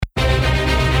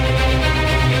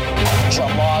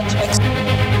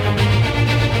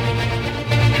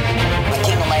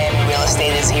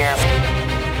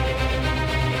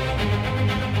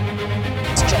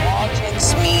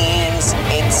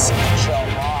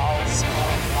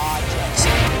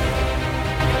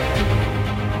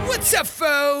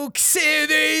Coke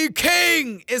City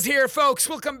King is here, folks.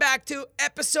 Welcome back to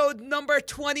episode number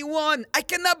 21. I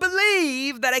cannot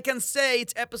believe that I can say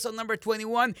it's episode number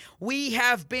 21. We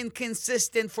have been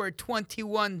consistent for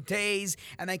 21 days,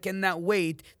 and I cannot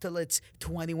wait till it's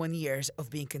 21 years of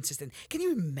being consistent. Can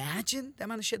you imagine the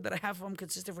amount of shit that I have if I'm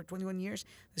consistent for 21 years?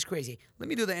 That's crazy. Let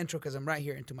me do the intro because I'm right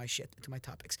here into my shit, into my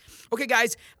topics. Okay,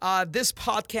 guys, this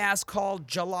podcast called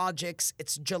Jalogics.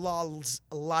 It's Jalal's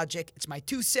Logic. It's my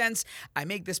 2 cents. I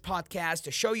make this podcast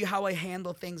to show you how I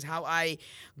handle things, how I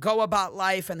go about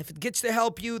life, and if it gets to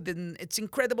help you, then it's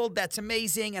incredible. That's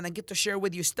amazing, and I get to share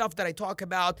with you stuff that I talk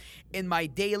about in my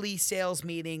daily sales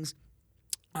meetings,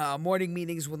 morning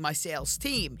meetings with my sales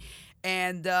team.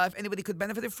 And if anybody could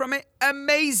benefit from it,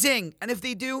 amazing. And if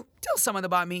they do, tell someone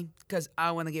about me because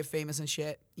I want to get famous and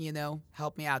shit,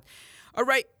 help me out. All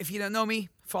right, if you don't know me,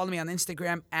 follow me on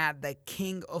Instagram at the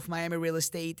King of Miami Real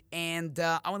Estate. And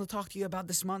I want to talk to you about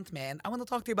this month, man. I want to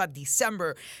talk to you about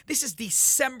December. This is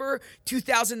December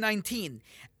 2019.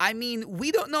 I mean,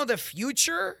 we don't know the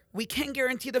future. We can't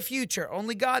guarantee the future.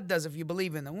 Only God does if you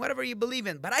believe in Him, whatever you believe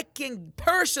in. But I can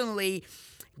personally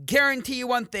guarantee you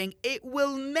one thing. It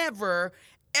will never,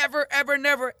 ever, ever,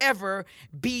 never, ever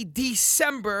be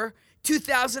December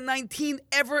 2019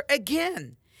 ever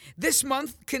again. This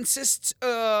month consists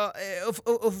of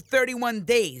 31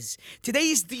 days.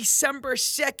 Today's December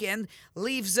 2nd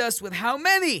leaves us with how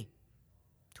many?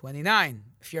 29,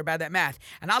 if you're bad at math.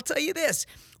 And I'll tell you this,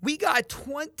 we got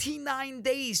 29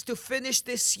 days to finish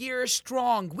this year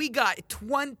strong. We got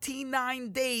 29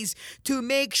 days to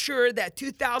make sure that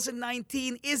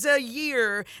 2019 is a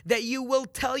year that you will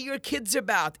tell your kids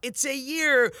about. It's a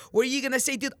year where you're going to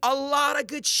say, dude, a lot of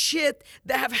good shit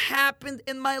that have happened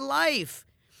in my life.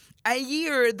 A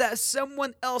year that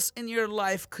someone else in your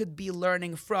life could be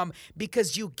learning from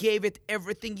because you gave it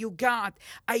everything you got.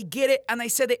 I get it, and I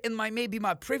said it in my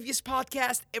previous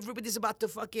podcast. Everybody's about to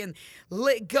fucking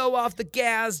let go off the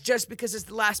gas just because it's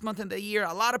the last month of the year.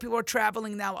 A lot of people are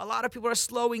traveling now. A lot of people are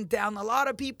slowing down. A lot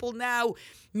of people now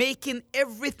making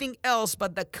everything else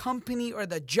but the company or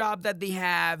the job that they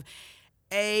have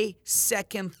a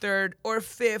second, third, or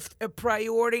fifth a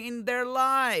priority in their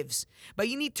lives. But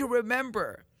you need to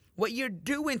remember, what you're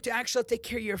doing to actually take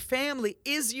care of your family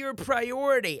is your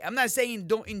priority. I'm not saying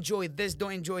don't enjoy this,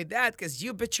 don't enjoy that, because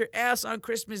you bet your ass on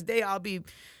Christmas Day I'll be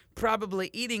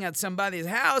probably eating at somebody's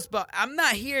house, but I'm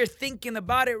not here thinking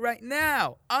about it right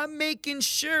now. I'm making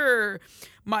sure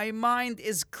my mind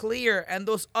is clear, and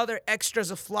those other extras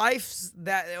of life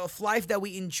that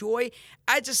we enjoy,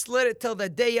 I just let it till the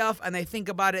day of, and I think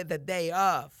about it the day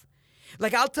of.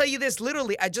 Like, I'll tell you this,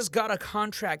 literally, I just got a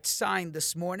contract signed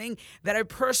this morning that I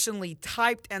personally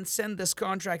typed and sent this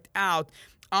contract out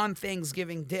on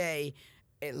Thanksgiving Day,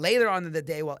 later on in the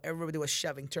day while everybody was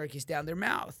shoving turkeys down their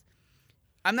mouth.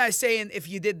 I'm not saying if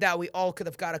you did that, we all could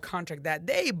have got a contract that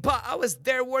day, but I was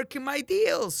there working my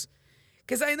deals.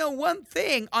 Because I know one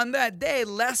thing, on that day,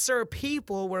 lesser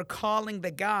people were calling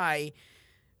the guy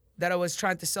that I was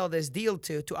trying to sell this deal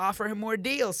to offer him more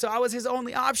deals. So I was his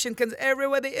only option because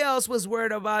everybody else was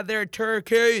worried about their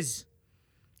turkeys.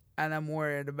 And I'm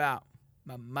worried about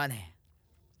my money.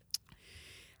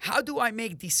 How do I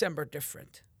make December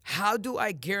different? How do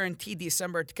I guarantee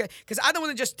December? Because I don't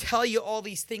want to just tell you all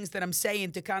these things that I'm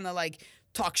saying to kind of like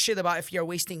talk shit about if you're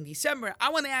wasting December.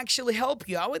 I want to actually help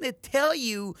you. I want to tell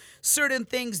you certain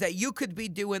things that you could be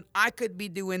doing, I could be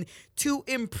doing to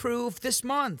improve this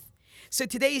month. So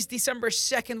today is December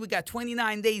 2nd. We got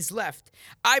 29 days left.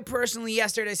 I personally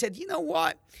yesterday said, you know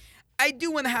what? I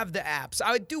do want to have the apps.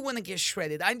 I do want to get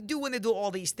shredded. I do want to do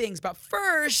all these things. But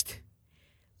first,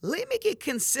 let me get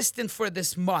consistent for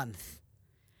this month.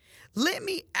 Let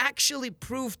me actually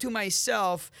prove to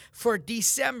myself for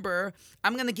December,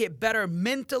 I'm going to get better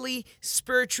mentally,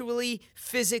 spiritually,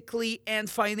 physically, and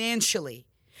financially.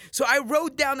 So I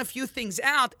wrote down a few things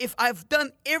out. If I've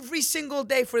done every single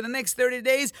day for the next 30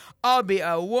 days, I'll be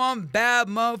a one bad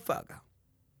motherfucker.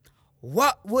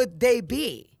 What would they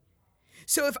be?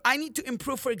 So if I need to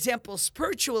improve, for example,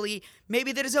 spiritually,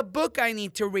 maybe there is a book I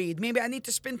need to read. Maybe I need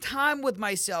to spend time with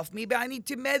myself. Maybe I need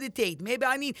to meditate.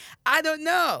 I don't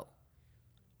know.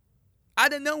 I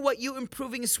don't know what you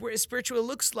improving spiritual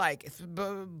looks like,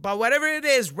 but whatever it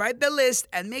is, write the list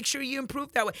and make sure you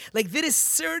improve that way. Like, there is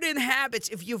certain habits,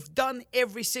 if you've done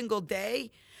every single day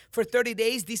for 30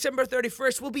 days, December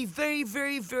 31st will be very,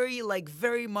 very,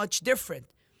 very much different.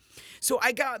 So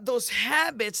I got those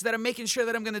habits that I'm making sure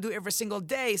that I'm going to do every single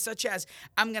day, such as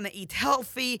I'm going to eat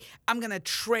healthy, I'm going to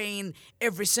train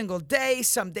every single day.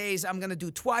 Some days I'm going to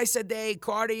do twice a day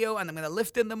cardio, and I'm going to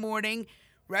lift in the morning,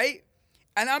 right?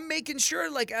 And I'm making sure,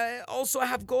 like, I also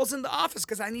have goals in the office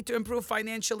because I need to improve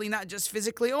financially, not just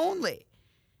physically only.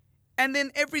 And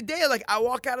then every day, like, I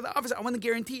walk out of the office, I want to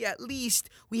guarantee at least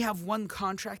we have one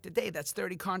contract a day. That's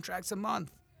 30 contracts a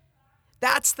month.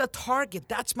 That's the target.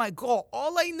 That's my goal.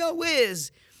 All I know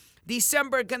is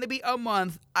December going to be a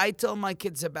month I tell my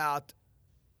kids about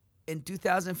in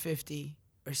 2050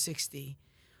 or 60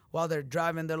 while they're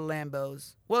driving their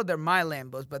Lambos. Well, they're my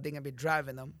Lambos, but they're going to be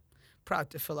driving them.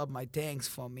 Proud to fill up my tanks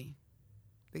for me.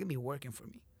 They're going to be working for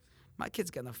me. My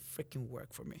kid's going to freaking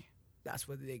work for me. That's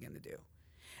what they're going to do.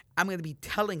 I'm going to be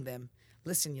telling them,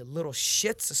 listen, you little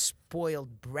shits,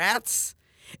 spoiled brats.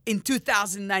 In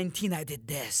 2019, I did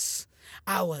this.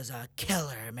 I was a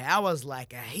killer, man. I was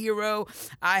like a hero.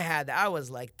 I was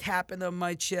like tapping on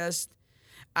my chest.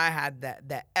 I had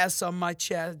that S on my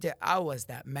chest. I was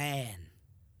that man.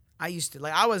 I used to,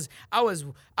 like, I was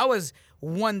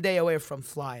one day away from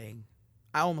flying.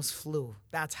 I almost flew.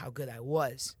 That's how good I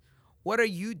was. What are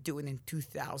you doing in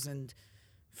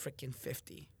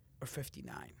 2050 or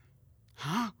 59?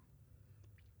 Huh?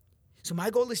 So my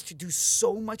goal is to do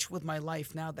so much with my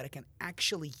life now that I can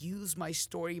actually use my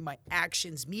story, my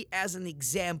actions, me as an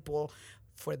example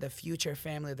for the future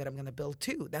family that I'm going to build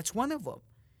too. That's one of them.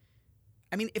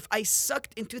 I mean, if I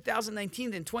sucked in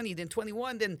 2019, then 20, then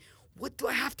 21, then what do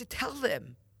I have to tell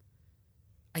them?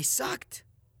 I sucked?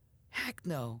 Heck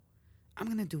no. I'm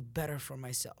going to do better for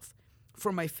myself,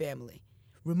 for my family.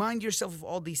 Remind yourself of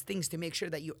all these things to make sure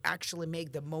that you actually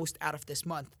make the most out of this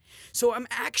month. So I'm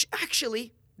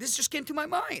actually, this just came to my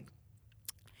mind.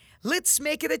 Let's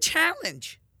make it a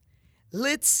challenge.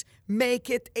 Let's make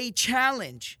it a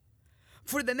challenge.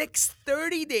 For the next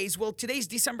 30 days, well, today's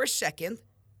December 2nd,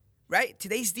 right?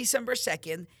 Today's December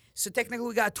 2nd. So technically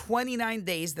we got 29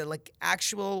 days, the like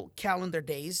actual calendar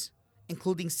days,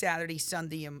 including Saturday,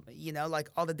 Sunday, and, you know, like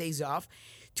all the days off,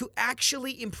 to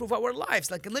actually improve our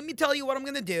lives. Like, let me tell you what I'm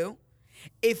going to do.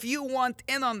 If you want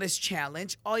in on this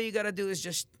challenge, all you got to do is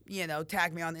just, you know,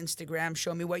 tag me on Instagram,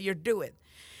 show me what you're doing.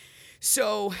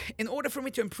 So in order for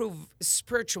me to improve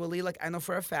spiritually, like I know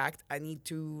for a fact, I need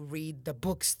to read the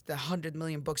books, the 100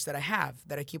 million books that I have,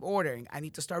 that I keep ordering. I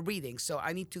need to start reading. So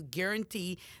I need to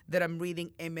guarantee that I'm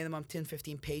reading a minimum 10,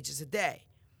 15 pages a day.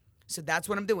 So that's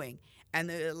what I'm doing. And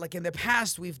like in the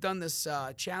past, we've done this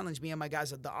challenge, me and my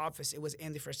guys at the office. It was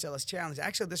Andy Frisella's challenge.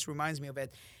 Actually, this reminds me of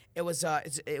it. It was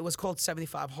called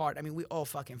 75 Hard. I mean, we all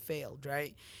fucking failed,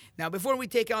 right? Now, before we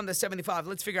take on the 75,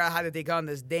 let's figure out how to take on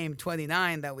this Dame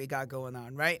 29 that we got going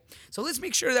on, right? So let's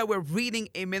make sure that we're reading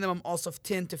a minimum also of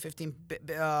 10 to 15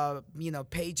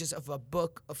 pages of a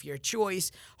book of your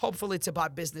choice. Hopefully it's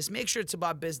about business. Make sure it's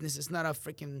about business. It's not a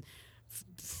freaking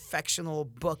fictional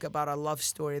book about a love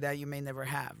story that you may never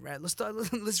have, right?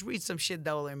 Let's read some shit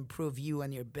that will improve you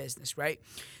and your business, right?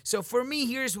 So for me,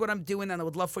 here's what I'm doing, and I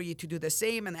would love for you to do the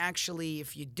same. And actually,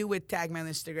 if you do it, tag me on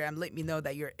Instagram, let me know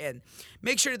that you're in.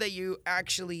 Make sure that you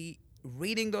actually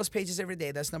reading those pages every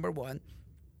day. That's number one.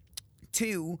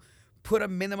 2, put a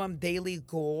minimum daily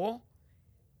goal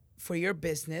for your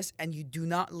business, and you do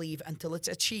not leave until it's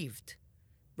achieved,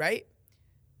 right?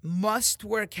 Must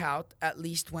work out at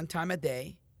least one time a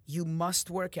day. You must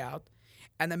work out.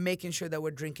 And I'm making sure that we're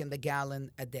drinking the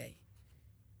gallon a day.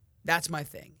 That's my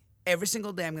thing. Every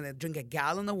single day I'm going to drink a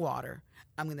gallon of water.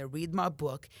 I'm going to read my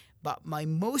book. But my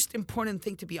most important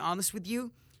thing, to be honest with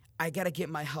you, I got to get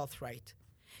my health right.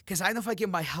 Because I know if I get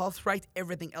my health right,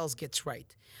 everything else gets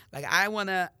right. Like I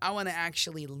wanna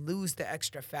actually lose the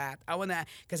extra fat.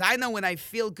 Because I know when I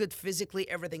feel good physically,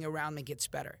 everything around me gets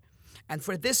better. And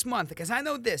for this month, because I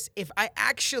know this,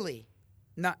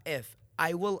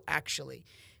 I will actually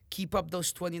keep up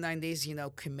those 29 days,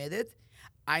 committed.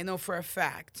 I know for a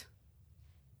fact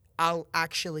I'll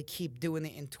actually keep doing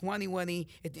it in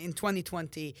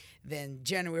 2020, then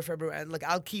January, February, like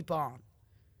I'll keep on.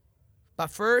 But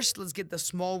first, let's get the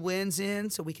small wins in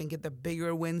so we can get the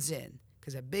bigger wins in.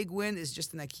 Because a big win is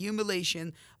just an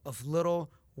accumulation of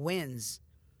little wins.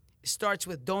 It starts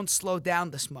with don't slow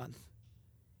down this month.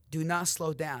 Do not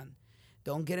slow down.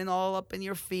 Don't get all up in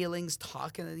your feelings,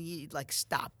 talking, like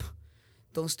stop.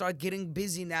 Don't start getting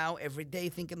busy now every day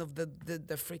thinking of the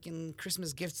freaking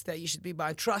Christmas gifts that you should be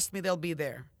buying. Trust me, they'll be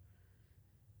there.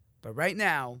 But right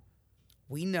now,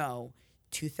 we know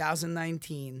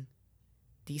 2019,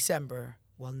 December,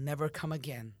 will never come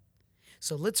again.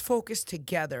 So let's focus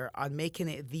together on making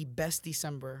it the best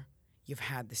December you've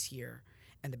had this year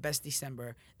and the best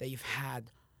December that you've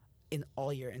had in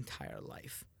all your entire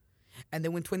life. And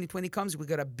then when 2020 comes, we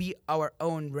got to beat our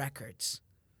own records.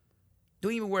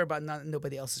 Don't even worry about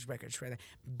nobody else's records right now.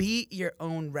 Beat your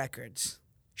own records.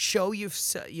 Show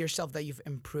yourself that you've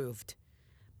improved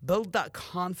Build that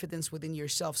confidence within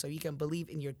yourself so you can believe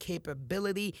in your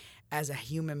capability as a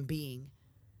human being.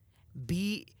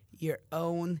 Be your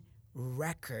own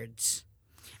records.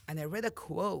 And I read a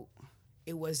quote.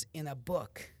 It was in a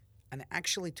book. And I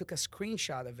actually took a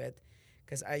screenshot of it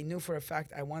because I knew for a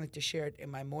fact I wanted to share it in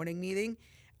my morning meeting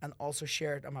and also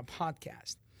share it on my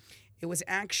podcast. It was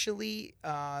actually,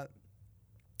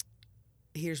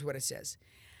 here's what it says.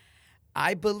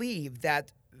 I believe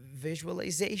that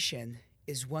visualization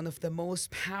is one of the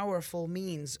most powerful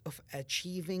means of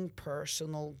achieving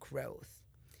personal growth.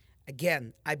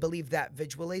 Again, I believe that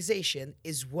visualization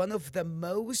is one of the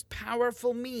most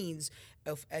powerful means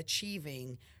of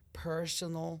achieving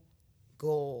personal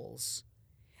goals.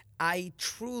 I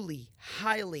truly,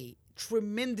 highly,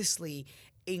 tremendously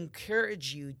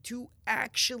encourage you to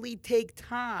actually take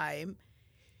time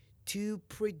to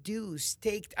produce.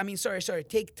 Take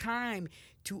time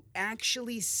to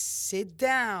actually sit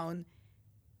down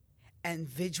and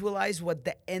visualize what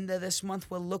the end of this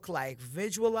month will look like.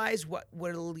 Visualize what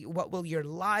will your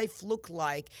life look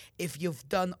like if you've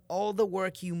done all the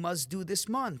work you must do this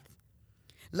month.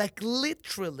 Like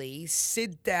literally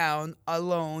sit down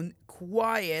alone,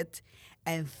 quiet,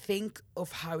 and think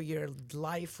of how your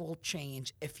life will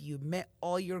change if you met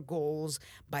all your goals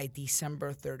by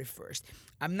December 31st.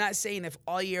 I'm not saying if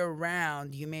all year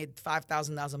round you made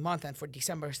 $5,000 a month and for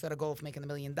December set a goal of making $1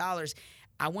 million.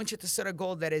 I want you to set a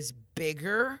goal that is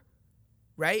bigger,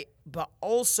 right? But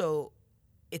also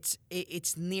it's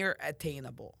near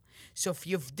attainable. So if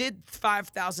you've did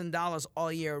 $5,000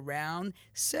 all year round,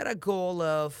 set a goal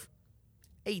of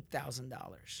 $8,000,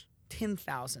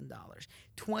 $10,000,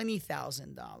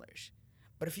 $20,000.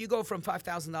 But if you go from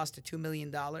 $5,000 to $2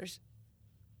 million,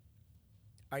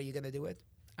 are you going to do it?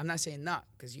 I'm not saying not,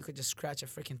 because you could just scratch a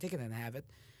freaking ticket and have it.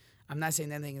 I'm not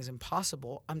saying anything is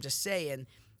impossible. I'm just saying,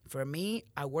 for me,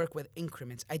 I work with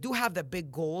increments. I do have the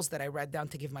big goals that I write down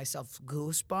to give myself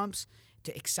goosebumps,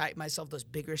 to excite myself, those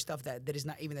bigger stuff that there is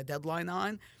not even a deadline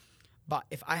on. But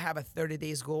if I have a 30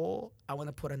 days goal, I want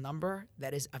to put a number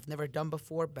that is I've never done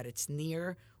before, but it's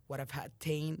near what I've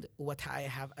attained, what I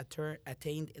have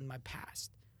attained in my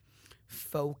past.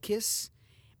 Focus.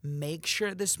 Make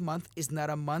sure this month is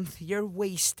not a month you're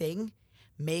wasting.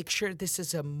 Make sure this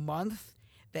is a month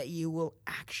that you will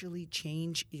actually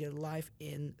change your life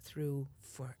in through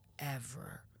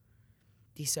forever.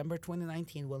 December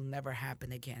 2019 will never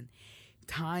happen again.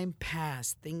 Time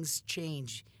passed, things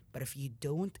change, but if you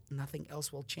don't, nothing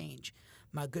else will change.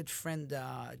 My good friend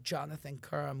Jonathan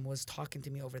Curran was talking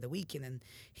to me over the weekend, and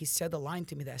he said a line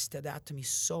to me that stood out to me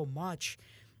so much.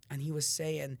 And he was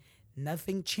saying,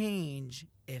 nothing change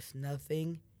if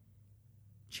nothing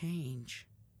change.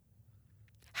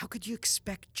 How could you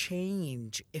expect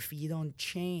change if you don't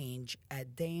change a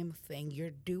damn thing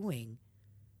you're doing?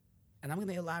 And I'm going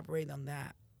to elaborate on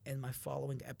that in my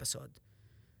following episode.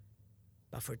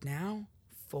 But for now,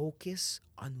 focus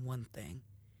on one thing.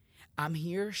 I'm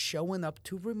here showing up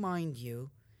to remind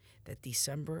you that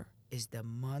December is the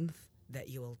month that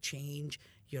you will change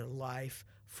your life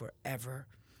forever.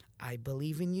 I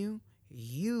believe in you.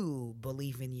 You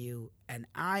believe in you. And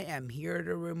I am here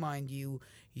to remind you,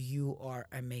 you are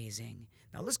amazing.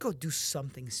 Now let's go do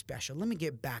something special. Let me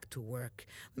get back to work.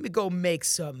 Let me go make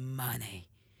some money.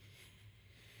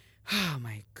 Oh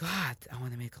my God, I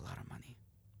want to make a lot of money.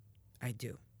 I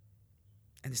do.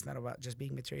 And it's not about just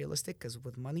being materialistic, because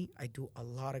with money, I do a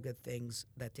lot of good things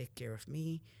that take care of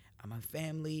me and my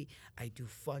family. I do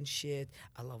fun shit.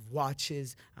 I love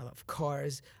watches. I love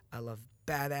cars. I love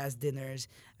badass dinners.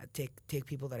 I take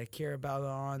people that I care about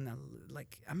on.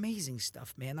 Like amazing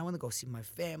stuff, man. I want to go see my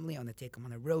family. I want to take them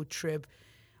on a road trip.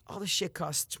 All this shit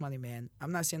costs money, man.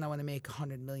 I'm not saying I want to make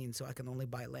 $100 million so I can only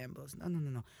buy Lambos. No.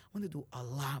 I want to do a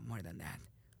lot more than that.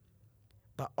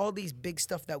 But all these big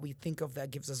stuff that we think of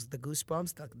that gives us the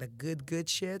goosebumps, the good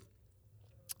shit,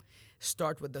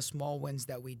 start with the small wins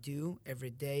that we do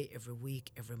every day, every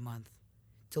week, every month,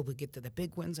 till we get to the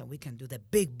big wins and we can do the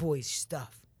big boy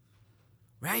stuff,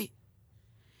 right?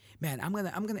 Man, I'm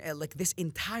gonna like this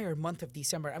entire month of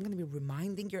December, I'm gonna be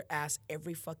reminding your ass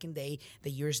every fucking day the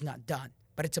year's not done,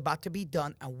 but it's about to be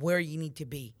done and where you need to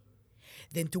be.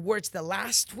 Then towards the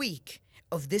last week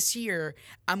of this year,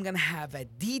 I'm going to have a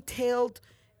detailed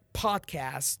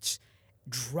podcast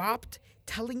dropped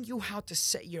telling you how to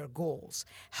set your goals,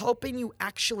 helping you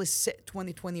actually set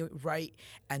 2020 right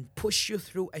and push you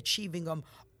through achieving them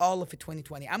all of it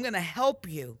 2020. I'm going to help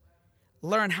you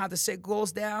learn how to set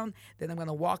goals down. Then I'm going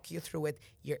to walk you through it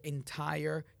your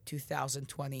entire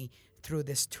 2020 through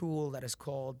this tool that is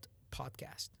called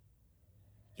podcast.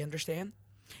 You understand?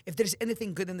 If there's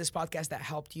anything good in this podcast that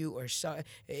helped you or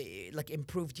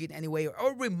improved you in any way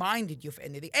or reminded you of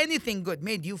anything good,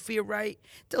 made you feel right,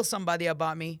 tell somebody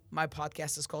about me. My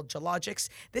podcast is called Geologics.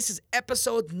 This is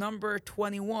episode number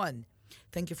 21.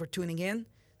 Thank you for tuning in.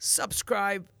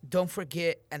 Subscribe, don't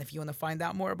forget, and if you want to find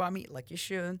out more about me, like you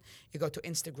should, you go to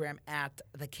Instagram at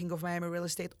The King of Miami Real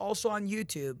Estate, also on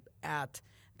YouTube at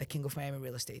The King of Miami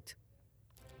Real Estate.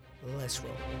 Let's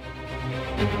roll.